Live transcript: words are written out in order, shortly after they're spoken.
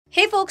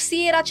Hey folks,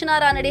 CA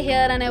Rachana Ranade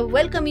here, and I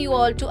welcome you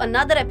all to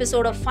another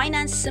episode of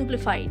Finance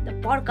Simplified, the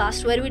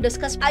podcast where we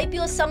discuss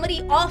IPO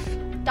summary of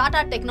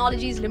Tata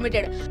Technologies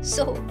Limited.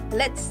 So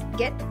let's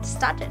get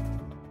started.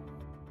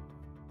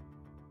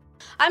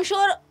 I'm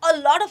sure a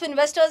lot of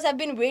investors have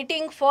been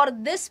waiting for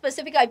this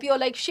specific IPO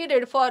like she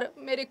did for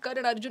Mere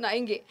Karan Arjun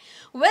Aayenge.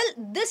 Well,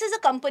 this is a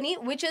company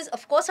which is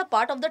of course a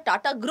part of the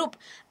Tata Group,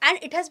 and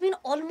it has been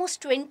almost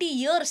 20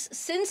 years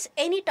since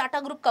any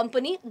Tata Group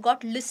company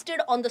got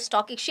listed on the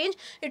stock exchange.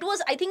 It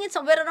was, I think, it's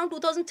somewhere around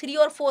 2003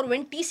 or 4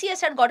 when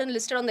TCS had gotten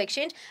listed on the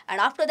exchange,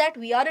 and after that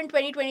we are in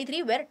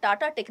 2023 where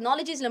Tata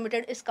Technologies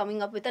Limited is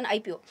coming up with an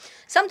IPO.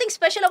 Something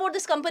special about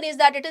this company is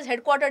that it is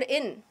headquartered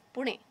in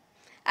Pune.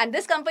 And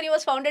this company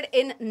was founded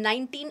in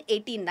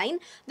 1989.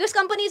 This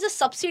company is a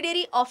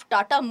subsidiary of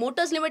Tata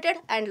Motors Limited,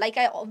 and like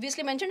I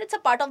obviously mentioned, it's a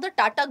part of the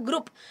Tata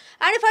Group.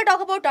 And if I talk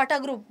about Tata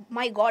Group,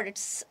 my God,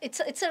 it's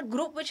a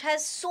group which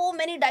has so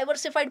many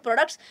diversified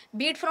products,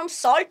 be it from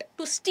salt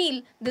to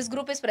steel. This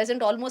group is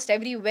present almost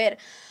everywhere.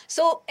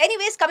 So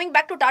anyways, coming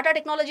back to Tata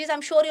Technologies,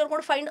 I'm sure you're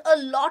going to find a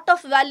lot of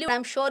value.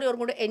 I'm sure you're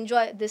going to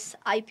enjoy this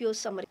IPO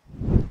summary.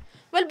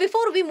 Well,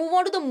 before we move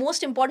on to the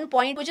most important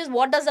point, which is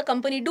what does the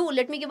company do,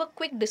 let me give a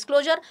quick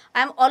disclosure.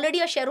 I am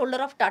already a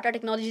shareholder of Tata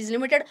Technologies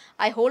Limited.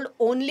 I hold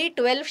only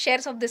 12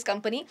 shares of this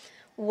company.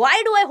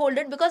 Why do I hold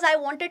it? Because I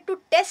wanted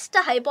to test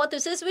a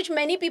hypothesis which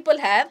many people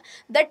have,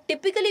 that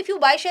typically if you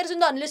buy shares in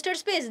the unlisted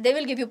space, they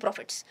will give you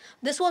profits.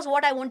 This was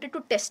what I wanted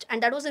to test,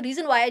 and that was the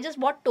reason why I just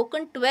bought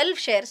token 12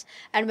 shares,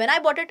 and when I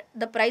bought it,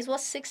 the price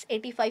was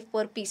 685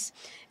 per piece.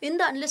 In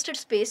the unlisted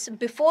space,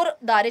 before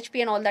the RHP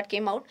and all that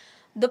came out,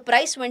 the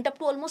price went up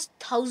to almost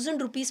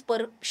 1000 rupees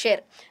per share,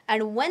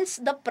 and once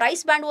the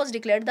price band was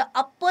declared, the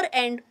upper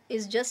end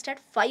is just at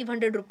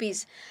 500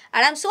 rupees.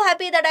 And I'm so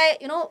happy that I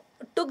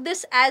took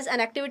this as an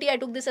activity, I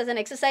took this as an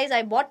exercise.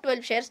 I bought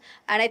 12 shares,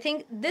 and I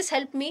think this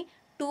helped me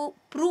to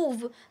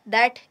prove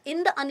that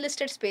in the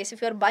unlisted space,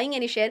 if you are buying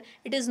any share,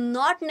 it is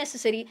not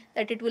necessary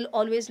that it will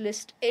always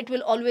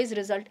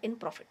result in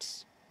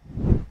profits.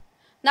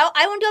 Now,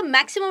 I want your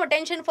maximum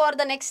attention for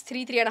the next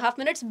 3.5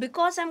 minutes,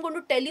 because I'm going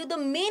to tell you the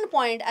main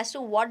point as to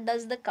what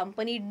does the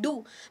company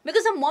do.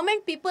 Because the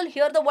moment people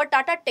hear the word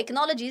Tata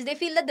Technologies, they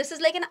feel that this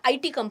is like an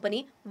IT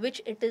company,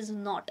 which it is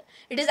not.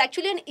 It is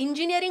actually an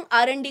engineering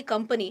R&D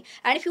company.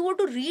 And if you were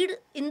to read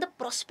in the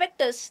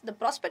prospectus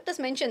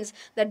mentions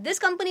that this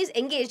company is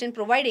engaged in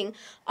providing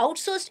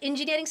outsourced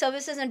engineering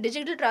services and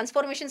digital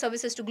transformation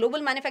services to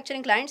global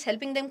manufacturing clients,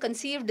 helping them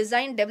conceive,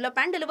 design, develop,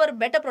 and deliver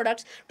better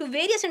products to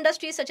various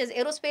industries such as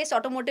aerospace,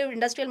 automotive,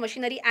 industrial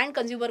machinery, and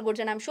consumer goods.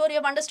 And I'm sure you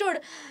have understood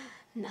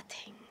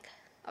nothing.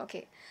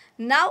 Okay.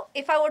 Now,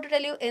 if I were to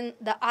tell you in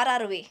the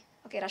RR way,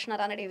 okay, Rachana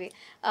Ranade way,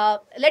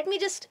 let me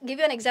just give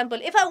you an example.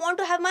 If I want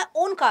to have my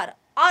own car,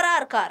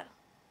 RR car,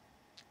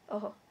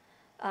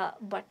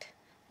 but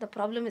the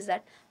problem is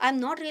that I'm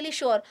not really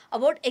sure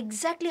about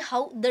exactly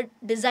how the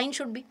design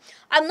should be.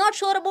 I'm not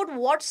sure about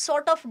what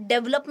sort of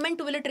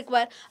development will it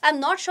require. I'm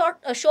not sure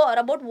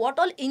about what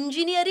all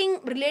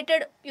engineering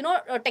related,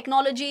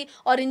 technology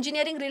or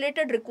engineering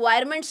related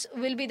requirements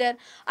will be there.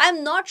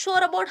 I'm not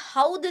sure about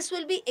how this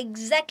will be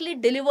exactly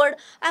delivered.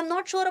 I'm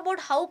not sure about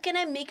how can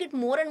I make it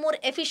more and more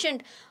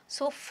efficient.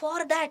 So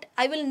for that,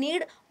 I will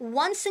need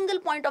one single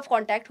point of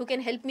contact who can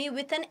help me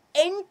with an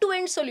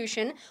end-to-end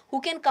solution, who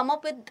can come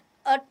up with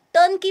a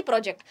turnkey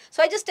project.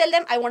 So I just tell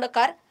them I want a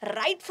car,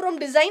 right from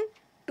design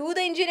to the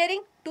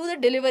engineering to the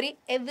delivery.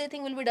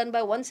 Everything will be done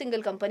by one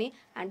single company,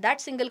 and that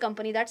single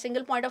company, that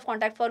single point of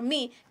contact for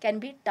me can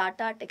be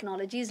Tata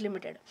Technologies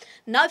Limited.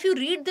 Now if you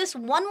read this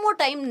one more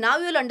time, now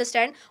you will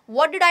understand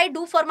what did I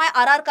do for my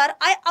RR car.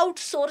 I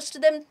outsourced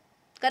them.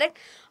 Correct?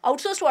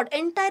 Outsourced what?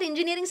 Entire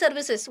engineering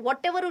services.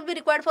 Whatever will be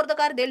required for the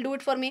car, they'll do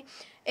it for me.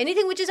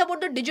 Anything which is about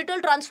the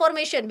digital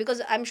transformation,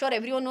 because I'm sure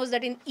everyone knows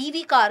that in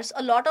EV cars,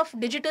 a lot of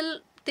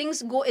digital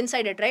things go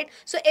inside it, right?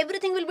 So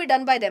everything will be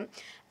done by them,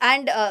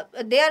 and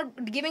they are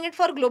giving it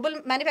for global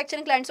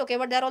manufacturing clients, okay,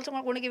 but they're also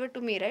not going to give it to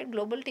me, right?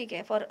 Global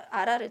TK for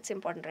RR, it's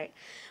important, right?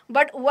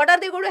 But what are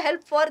they going to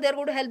help for? They're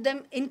going to help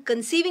them in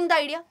conceiving the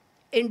idea,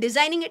 in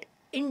designing it,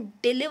 in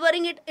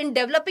delivering it, in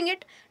developing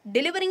it,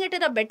 delivering it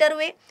in a better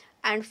way.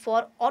 And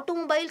for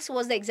automobiles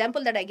was the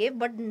example that I gave,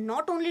 but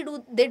not only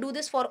do they do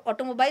this for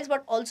automobiles,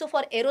 but also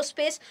for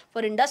aerospace,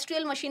 for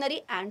industrial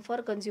machinery, and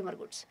for consumer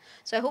goods.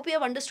 So I hope you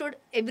have understood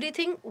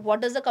everything.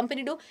 What does the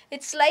company do?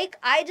 It's like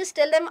I just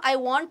tell them I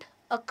want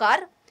a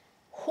car.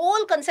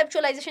 Whole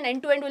conceptualization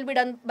end to end will be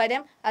done by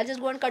them. I'll just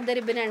go and cut the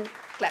ribbon and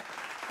clap.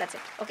 That's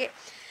it. Okay.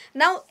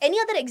 Now, any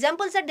other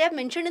examples that they have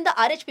mentioned in the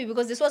RHP,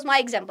 because this was my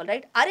example,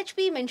 right?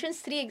 RHP mentions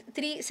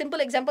three simple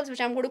examples, which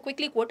I'm going to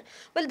quickly quote.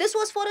 Well, this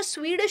was for a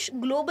Swedish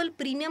global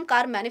premium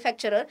car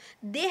manufacturer.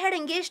 They had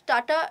engaged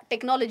Tata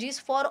Technologies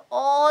for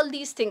all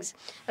these things,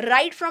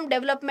 right from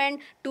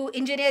development to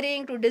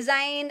engineering to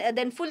design,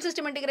 then full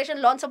system integration,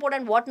 launch support,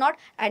 and whatnot.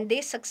 And they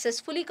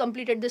successfully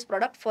completed this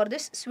product for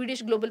this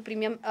Swedish global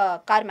premium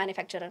car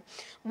manufacturer.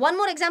 One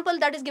more example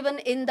that is given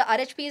in the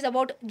RHP is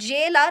about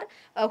JLR,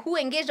 who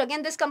engaged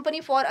again this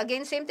company for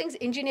again, same things,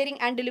 engineering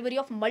and delivery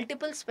of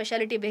multiple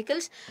specialty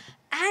vehicles.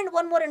 And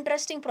one more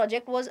interesting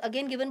project was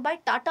again given by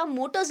Tata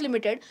Motors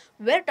Limited,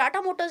 where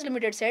Tata Motors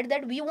Limited said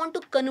that we want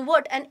to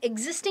convert an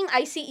existing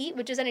ICE,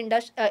 which is an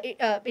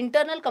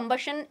internal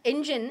combustion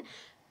engine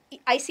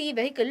ICE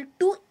vehicle,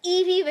 to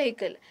EV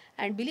vehicle.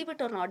 And believe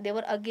it or not, they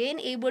were again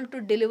able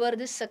to deliver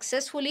this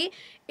successfully.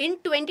 In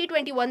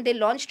 2021, they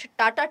launched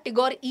Tata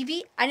Tigor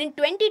EV, and in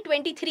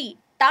 2023,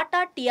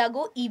 Tata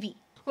Tiago EV.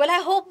 Well,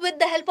 I hope with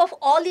the help of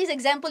all these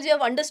examples you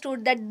have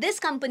understood that this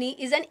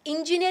company is an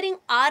engineering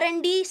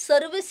R&D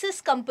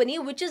services company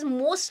which is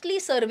mostly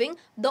serving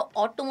the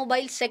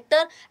automobile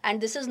sector, and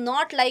this is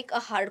not like a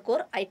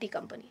hardcore IT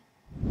company.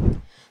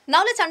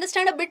 Now let's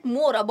understand a bit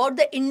more about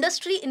the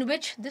industry in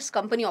which this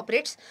company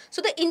operates.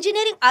 So the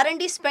engineering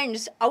R&D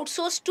spends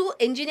outsourced to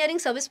engineering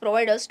service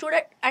providers stood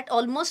at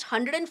almost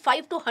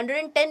 105 to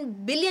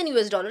 110 billion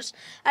US dollars.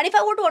 And if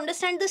I were to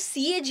understand the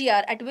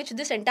CAGR at which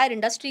this entire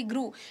industry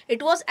grew,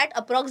 it was at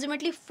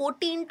approximately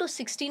 14 to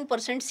 16%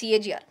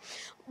 CAGR.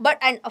 But,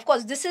 and of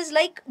course, this is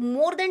like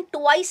more than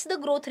twice the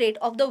growth rate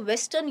of the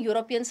Western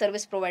European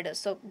service providers.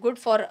 So good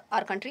for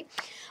our country.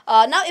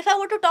 Now, if I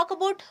were to talk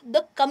about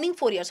the coming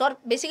 4 years, or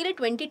basically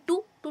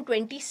 22 to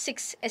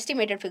 26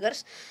 estimated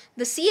figures,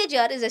 the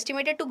CAGR is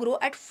estimated to grow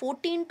at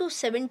 14 to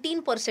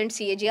 17%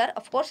 CAGR,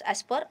 of course,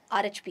 as per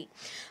RHP.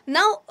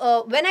 Now,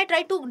 when I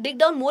tried to dig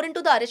down more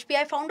into the RHP,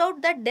 I found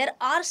out that there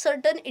are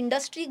certain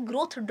industry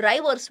growth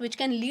drivers which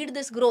can lead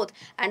this growth.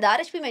 And the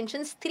RHP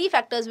mentions three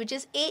factors, which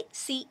is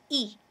ACE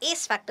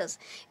factors.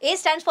 A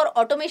stands for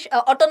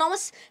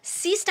autonomous,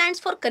 C stands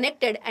for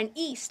connected, and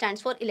E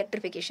stands for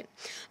electrification.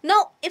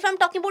 Now, if I'm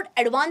talking about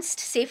advanced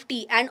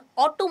safety and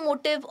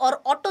automotive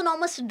or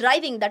autonomous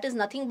driving, that is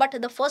nothing but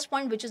the first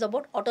point, which is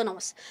about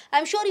autonomous.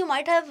 I'm sure you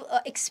might have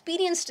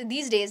experienced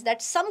these days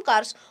that some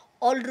cars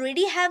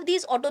already have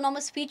these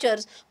autonomous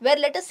features where,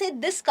 let us say,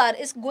 this car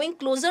is going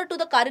closer to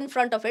the car in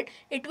front of it,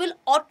 it will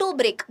auto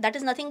brake. That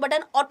is nothing but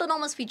an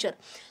autonomous feature.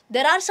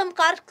 There are some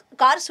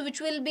cars which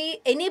will be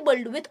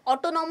enabled with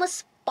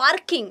autonomous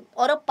parking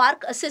or a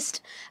park assist,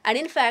 and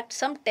in fact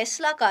some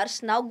Tesla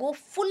cars now go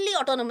fully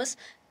autonomous,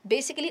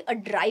 basically a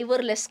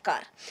driverless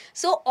car.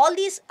 So all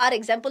these are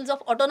examples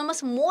of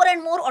autonomous. More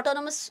and more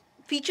autonomous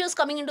features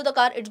coming into the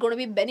car, it's going to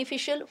be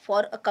beneficial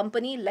for a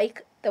company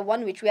like the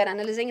one which we are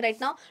analyzing right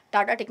now,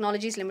 Tata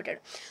Technologies Limited.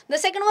 The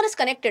second one is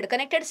connected.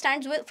 Connected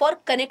stands for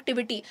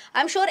connectivity.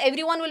 I'm sure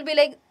everyone will be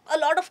like, a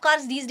lot of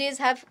cars these days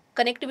have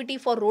connectivity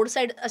for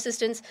roadside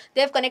assistance. They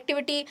have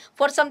connectivity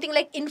for something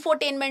like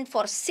infotainment,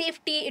 for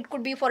safety. It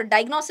could be for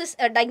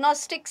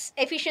diagnostics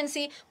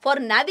efficiency, for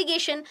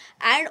navigation.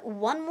 And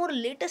one more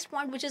latest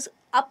point which is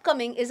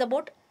upcoming is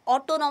about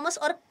autonomous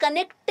or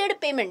connected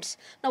payments.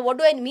 Now, what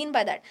do I mean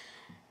by that?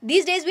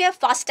 These days we have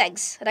fast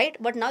tags, right?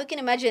 But now you can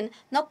imagine,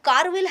 now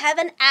car will have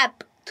an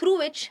app through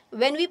which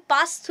when we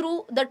pass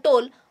through the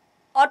toll,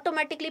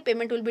 automatically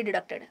payment will be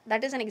deducted.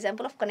 That is an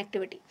example of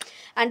connectivity.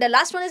 And the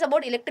last one is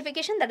about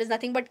electrification. That is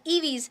nothing but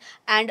EVs.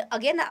 And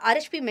again,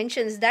 RHP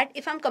mentions that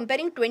if I'm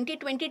comparing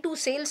 2022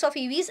 sales of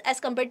EVs as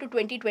compared to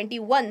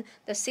 2021,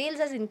 the sales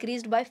has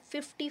increased by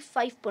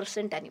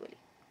 55% annually.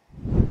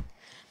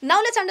 Now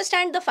let's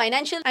understand the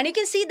financial, and you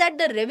can see that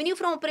the revenue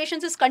from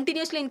operations is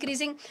continuously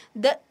increasing,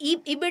 the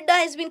EBITDA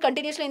has been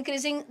continuously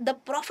increasing, the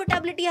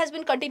profitability has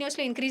been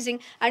continuously increasing.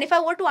 And if I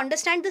were to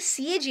understand the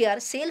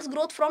CAGR, sales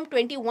growth from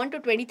 21 to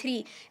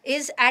 23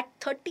 is at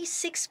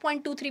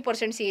 36.23%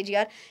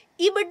 CAGR.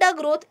 EBITDA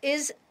growth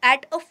is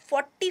at a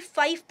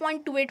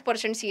 45.28%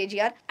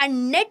 CAGR,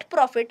 and net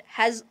profit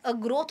has a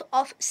growth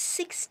of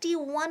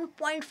 61.53%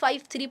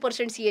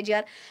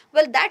 CAGR.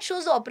 Well, that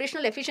shows the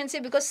operational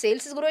efficiency because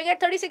sales is growing at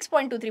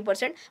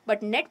 36.23%,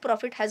 but net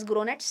profit has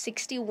grown at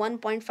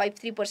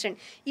 61.53%.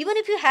 Even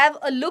if you have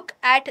a look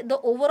at the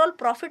overall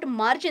profit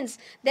margins,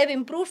 they have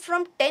improved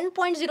from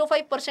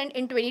 10.05%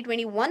 in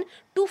 2021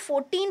 to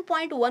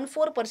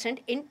 14.14%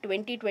 in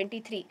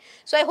 2023.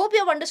 So I hope you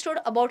have understood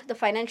about the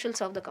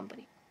financials of the company.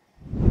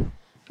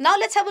 Now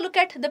let's have a look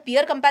at the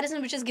peer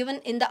comparison which is given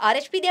in the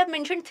RHP. They have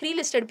mentioned three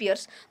listed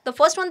peers. The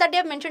first one that they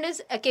have mentioned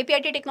is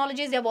KPIT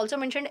Technologies. They have also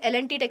mentioned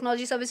L&T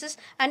Technology Services,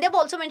 and they have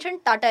also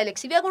mentioned Tata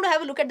Elxsi. We are going to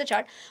have a look at the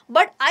chart,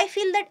 but I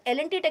feel that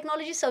L&T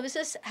Technology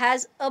Services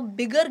has a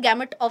bigger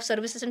gamut of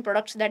services and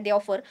products that they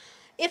offer.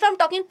 If I'm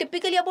talking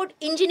typically about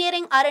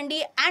engineering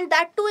R&D, and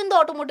that too in the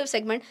automotive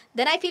segment,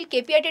 then I feel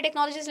KPIT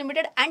Technologies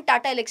Limited and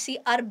Tata Elxsi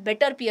are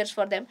better peers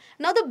for them.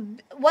 Now, the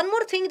one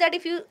more thing that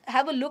if you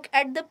have a look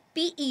at the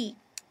PE,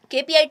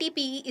 KPIT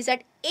PE is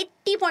at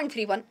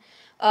 80.31,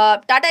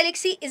 Tata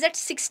Elxsi is at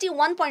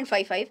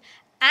 61.55,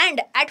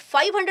 and at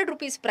 500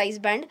 rupees price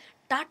band,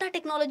 Tata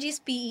Technologies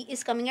PE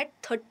is coming at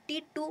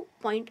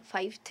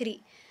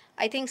 32.53.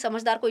 I think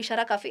समझदार को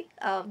इशारा काफ़ी.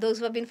 Those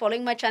who have been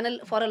following my channel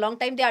for a long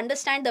time, they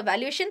understand the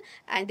valuation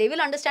and they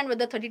will understand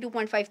whether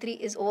 32.53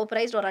 is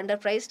overpriced or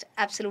underpriced.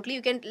 Absolutely.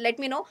 You can let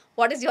me know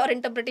what is your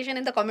interpretation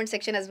in the comment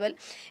section as well.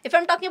 If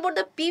I'm talking about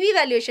the PV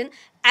valuation,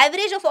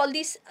 average of all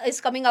these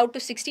is coming out to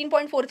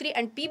 16.43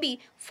 and PB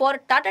for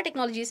Tata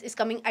Technologies is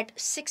coming at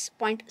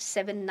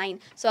 6.79.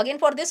 So again,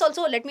 for this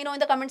also, let me know in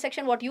the comment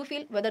section what you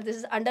feel, whether this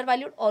is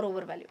undervalued or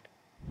overvalued.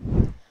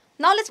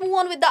 Now let's move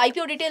on with the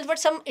IPO details, but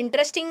some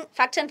interesting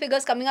facts and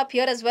figures coming up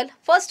here as well.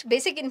 First,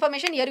 basic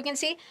information. Here you can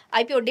see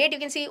IPO date. You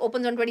can see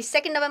opens on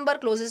 22nd November,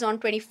 closes on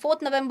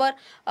 24th November.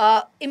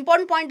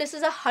 Important point, this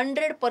is a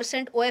 100%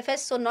 OFS,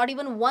 so not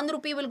even 1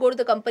 rupee will go to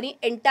the company.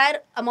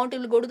 Entire amount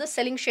will go to the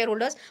selling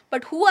shareholders.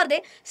 But who are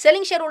they?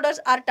 Selling shareholders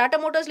are Tata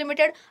Motors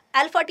Limited,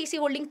 Alpha TC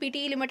Holding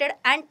Pte Limited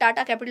and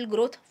Tata Capital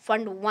Growth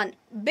Fund 1.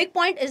 Big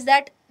point is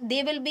that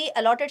they will be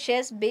allotted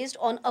shares based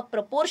on a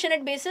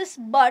proportionate basis,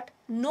 but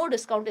no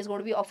discount is going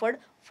to be offered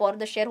for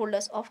the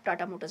shareholders of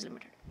Tata Motors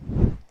Limited.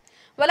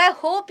 Well, I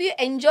hope you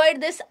enjoyed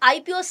this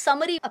IPO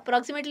summary,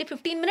 approximately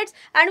 15 minutes,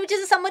 and which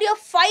is a summary of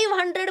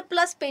 500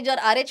 plus pager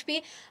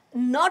RHP.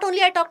 Not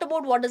only I talked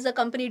about what does the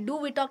company do,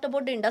 we talked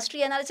about the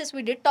industry analysis,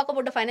 we did talk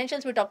about the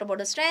financials, we talked about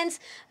the strengths,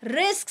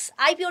 risks,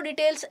 IPO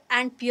details,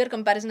 and peer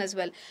comparison as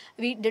well.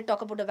 We did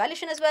talk about the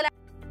valuation as well.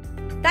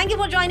 Thank you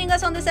for joining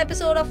us on this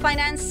episode of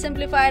Finance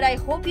Simplified. I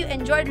hope you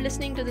enjoyed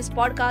listening to this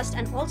podcast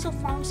and also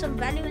found some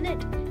value in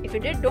it. If you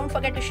did, don't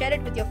forget to share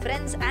it with your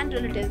friends and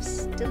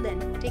relatives. Till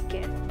then, take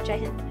care. Jai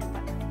Hind.